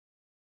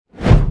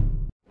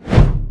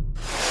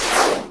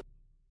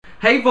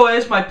Hey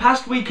boys, my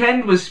past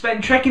weekend was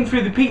spent trekking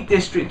through the Peak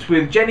District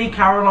with Jenny,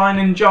 Caroline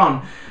and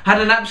John.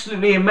 Had an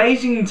absolutely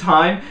amazing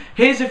time.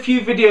 Here's a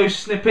few video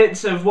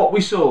snippets of what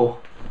we saw.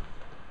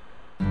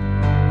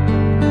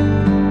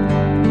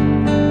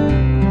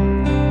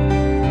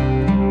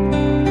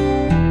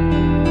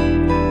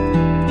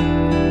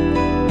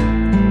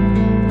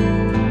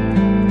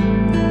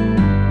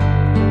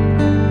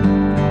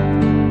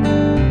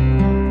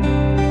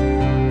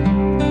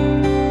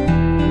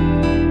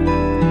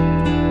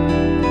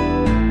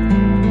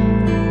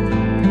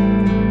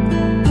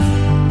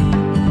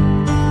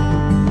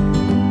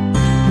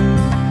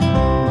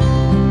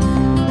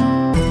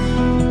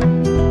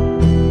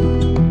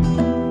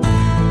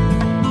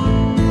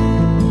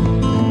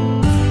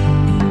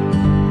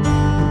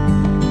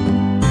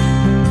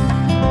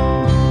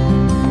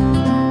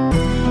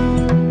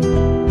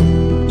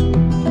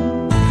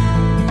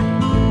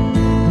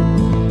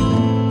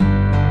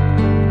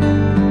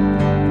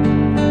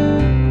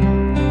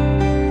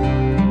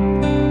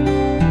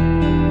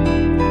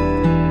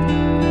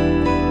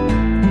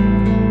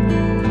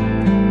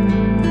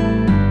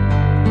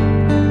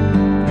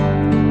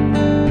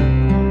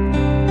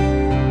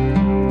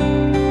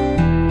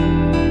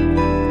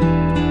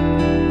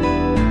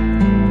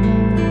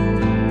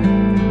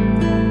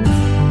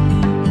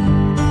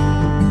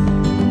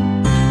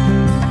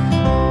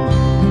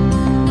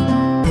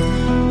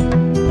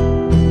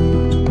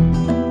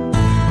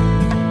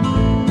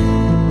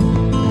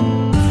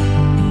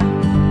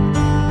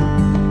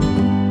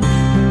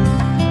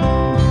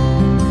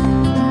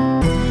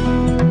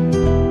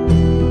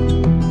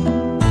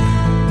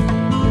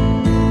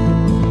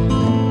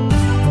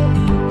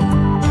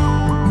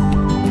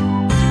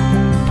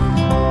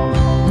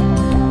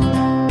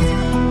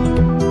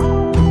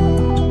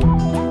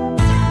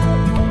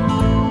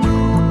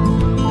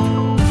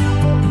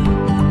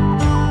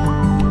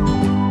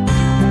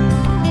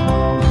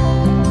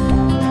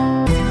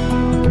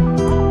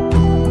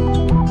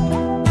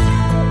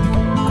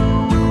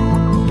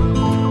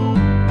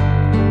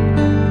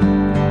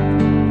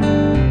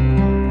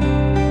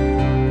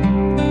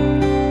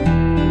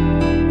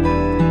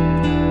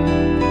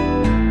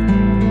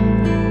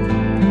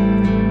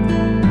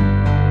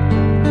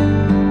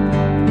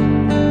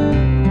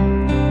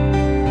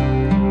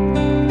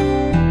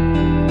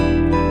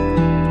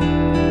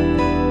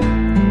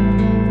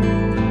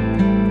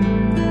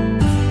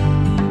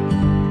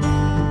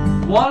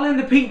 While in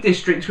the Peak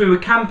District we were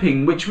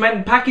camping, which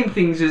meant packing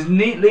things as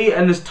neatly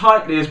and as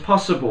tightly as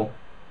possible.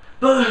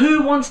 But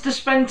who wants to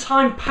spend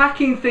time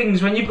packing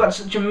things when you've got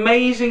such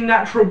amazing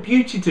natural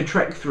beauty to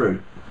trek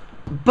through?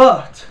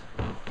 But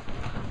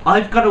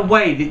I've got a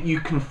way that you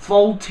can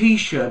fold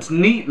t-shirts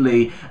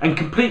neatly and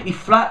completely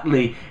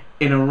flatly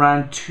in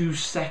around 2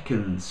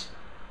 seconds.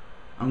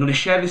 I'm going to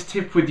share this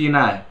tip with you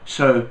now,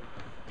 so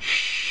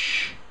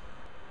shh.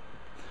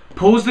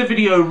 Pause the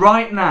video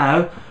right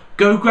now.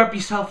 Go grab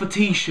yourself a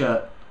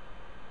t-shirt.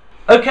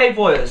 Okay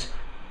voyeurs,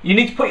 you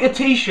need to put your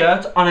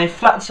t-shirt on a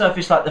flat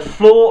surface like the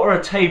floor or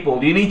a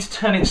table. You need to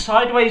turn it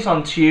sideways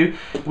onto you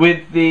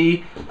with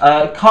the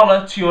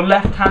collar to your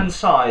left hand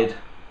side.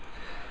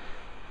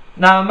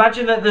 Now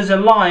imagine that there's a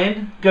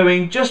line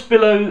going just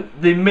below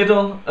the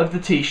middle of the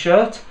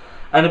t-shirt,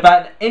 and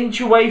about an inch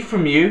away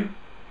from you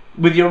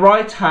with your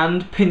right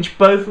hand pinch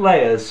both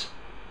layers.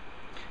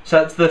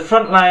 So that's the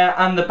front layer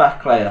and the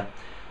back layer.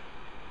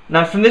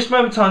 Now from this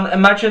moment on,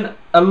 imagine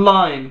a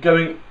line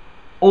going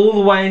all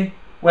the way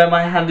where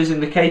my hand is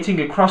indicating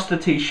across the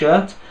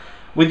t-shirt.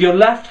 With your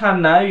left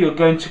hand now, you're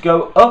going to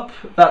go up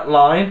that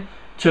line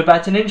to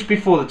about an inch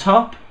before the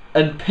top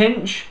and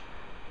pinch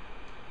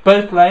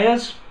both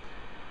layers.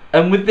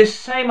 And with this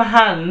same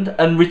hand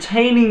and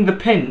retaining the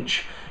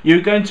pinch,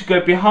 you're going to go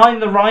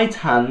behind the right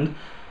hand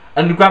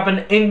and grab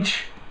an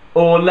inch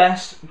or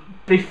less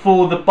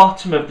before the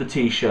bottom of the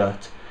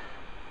t-shirt,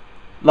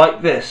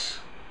 like this.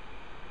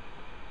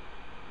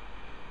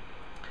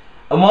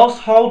 And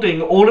whilst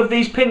holding all of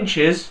these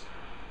pinches,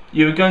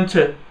 you're going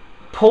to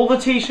pull the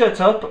t-shirt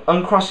up,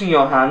 uncrossing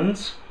your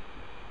hands.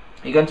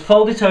 You're going to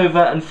fold it over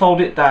and fold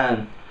it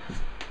down.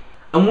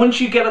 And once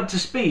you get up to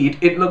speed,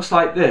 it looks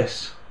like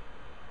this.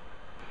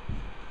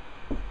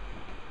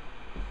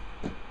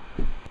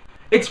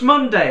 It's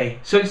Monday,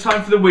 so it's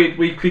time for the Weird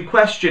Weekly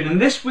question.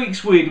 And this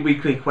week's Weird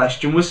Weekly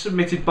question was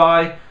submitted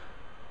by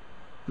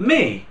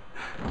me.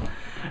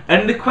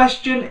 And the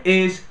question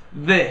is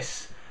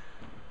this: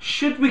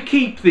 should we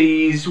keep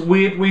these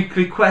Weird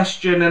Weekly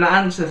question and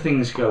answer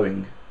things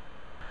going?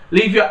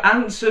 Leave your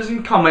answers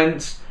and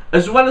comments,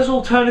 as well as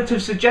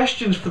alternative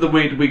suggestions for the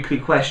Weird Weekly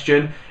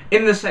question,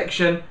 in the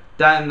section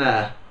down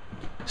there.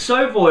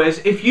 So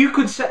voyeurs, if you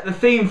could set the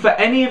theme for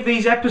any of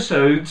these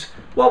episodes,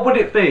 what would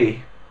it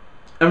be?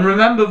 And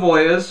remember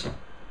voyeurs,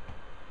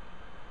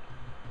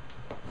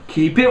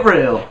 keep it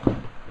real.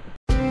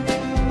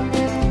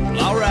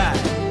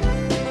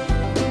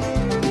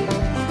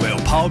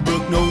 Paul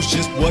Brook knows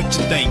just what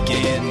you're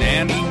thinking,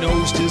 and he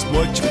knows just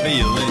what you're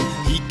feeling.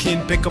 He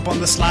can pick up on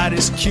the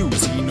slightest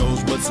cues. He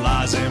knows what's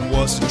lies and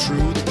what's the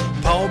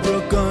truth. Paul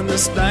Brook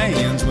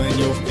understands when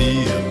you're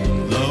feeling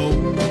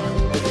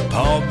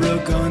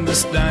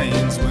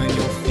understands when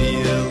you're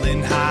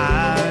feeling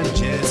high.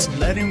 Just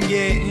let him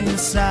get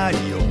inside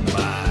your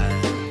mind.